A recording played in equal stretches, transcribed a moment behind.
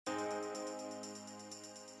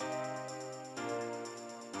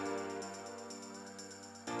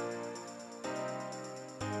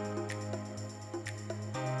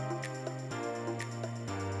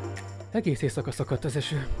Egész éjszaka szakadt az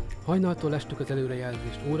eső. Hajnaltól lestük az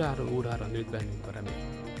előrejelzést, óráról órára nőtt bennünk a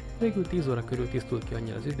remény. Végül 10 óra körül tisztult ki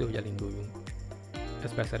annyira az idő, hogy elinduljunk.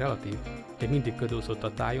 Ez persze relatív, még mindig ködúszott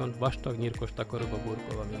a tájon, vastag, nyírkos takaróba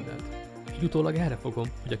burkolva mindent. Így utólag erre fogom,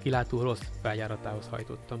 hogy a kilátó rossz feljáratához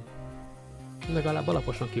hajtottam. Legalább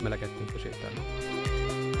alaposan kimelegettünk a sétálnak.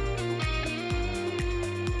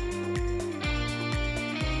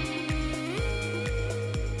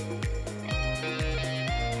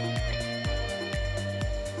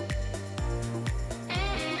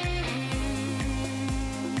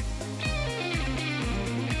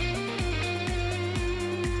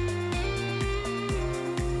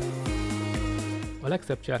 A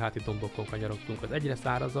legszebb cserháti dombokon kanyarogtunk az egyre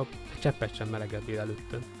szárazabb, de cseppet sem melegebb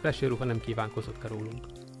délelőttön. Az esőruha nem kívánkozott ka rólunk.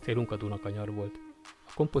 Célunk a Dunakanyar volt.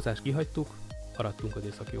 A kompozást kihagytuk, maradtunk az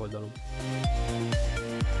északi oldalon.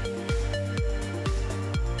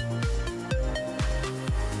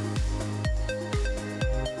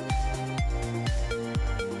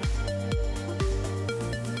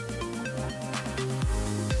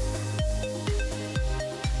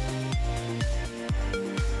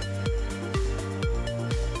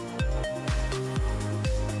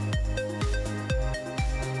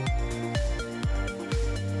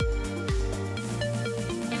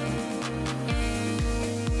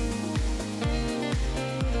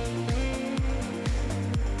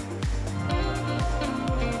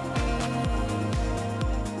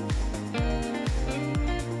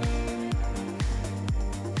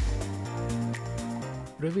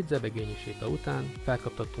 Rövid zebegényi séta után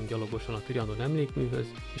felkaptattunk gyalogosan a Kirándulást emlékműhöz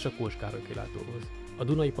és a Kós Károly kilátóhoz. A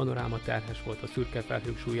dunai panoráma terhes volt a szürke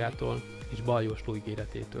felhők súlyától és baljós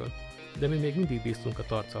lóigéretétől, de mi még mindig bíztunk a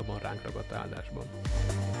Tartszalban ránk ragadt áldásban.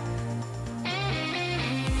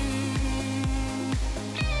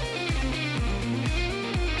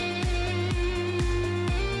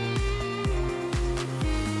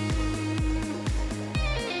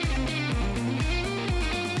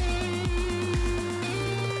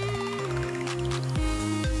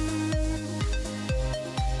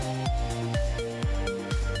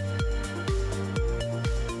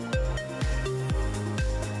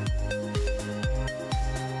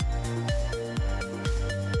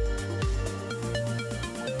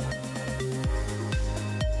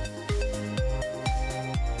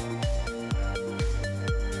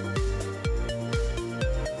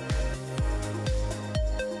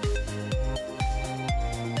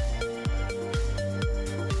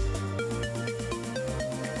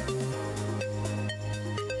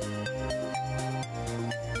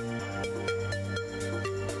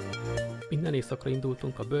 Innen északra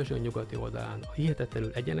indultunk a Börzsöny nyugati oldalán, a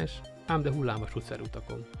hihetetlenül egyenes, ám de hullámos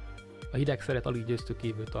utcarutakon. A hideg szeret alig győztük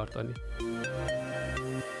kívül tartani.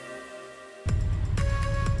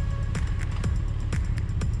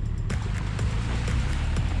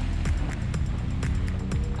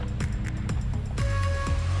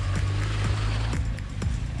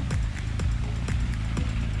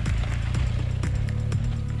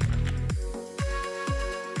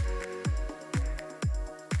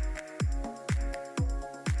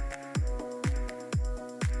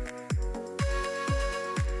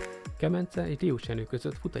 Kemence és Diósjenő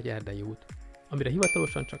között fut egy erdei út, amire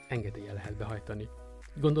hivatalosan csak engedéllyel lehet behajtani.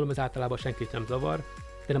 Gondolom ez általában senkit nem zavar,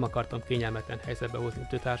 de nem akartam kényelmetlen helyzetbe hozni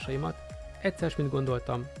ütőtársaimat. Egyszer, mint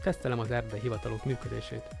gondoltam, tesztelem az erdei hivatalok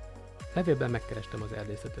működését. Levélben megkerestem az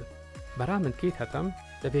erdészetet. Bár ráment 2 hetem,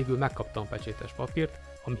 de végül megkaptam pecsétes papírt,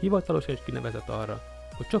 ami hivatalosan is kinevezett arra,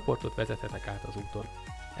 hogy csoportot vezethetek át az úton.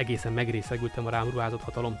 Egészen megrészegültem a rám ruházott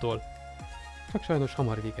hatalomtól, csak sajnos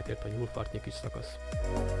hamar véget ért a nyúlfartnyi kis szakasz.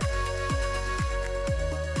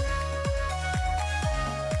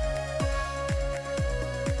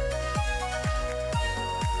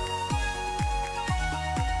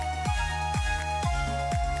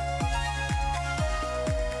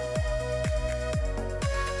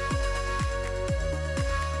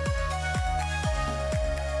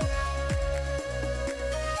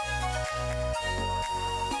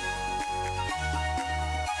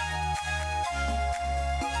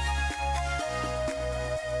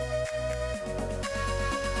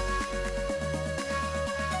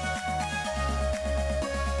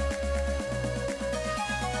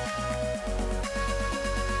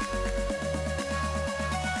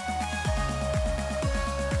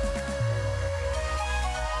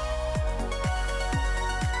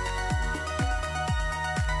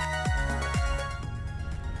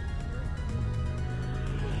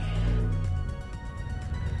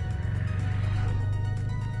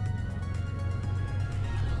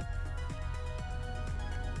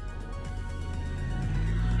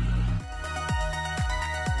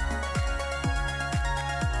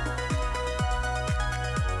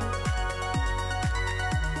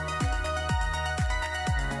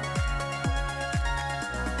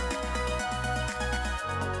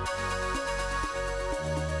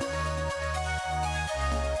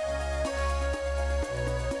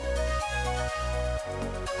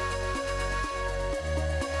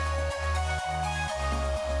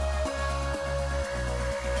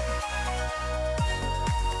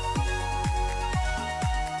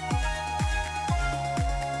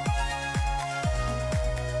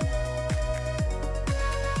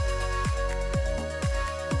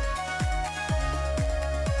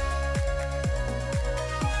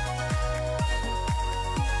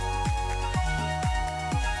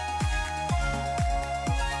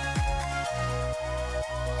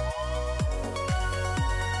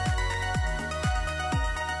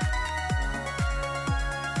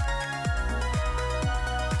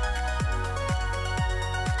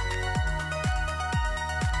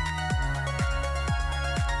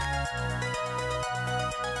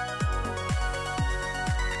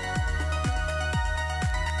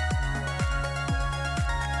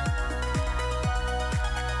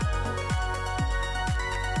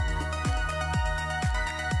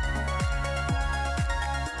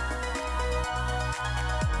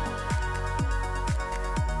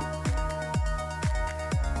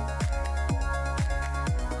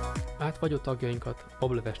 fagyó tagjainkat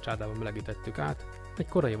bableves csárdában melegítettük át egy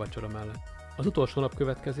korai vacsora mellett. Az utolsó nap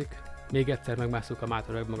következik, még egyszer megmásszuk a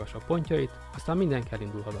Mátra legmagasabb pontjait, aztán mindenki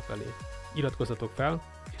elindul hazafelé. Iratkozzatok fel,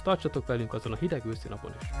 és tartsatok velünk azon a hideg őszi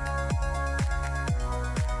napon is!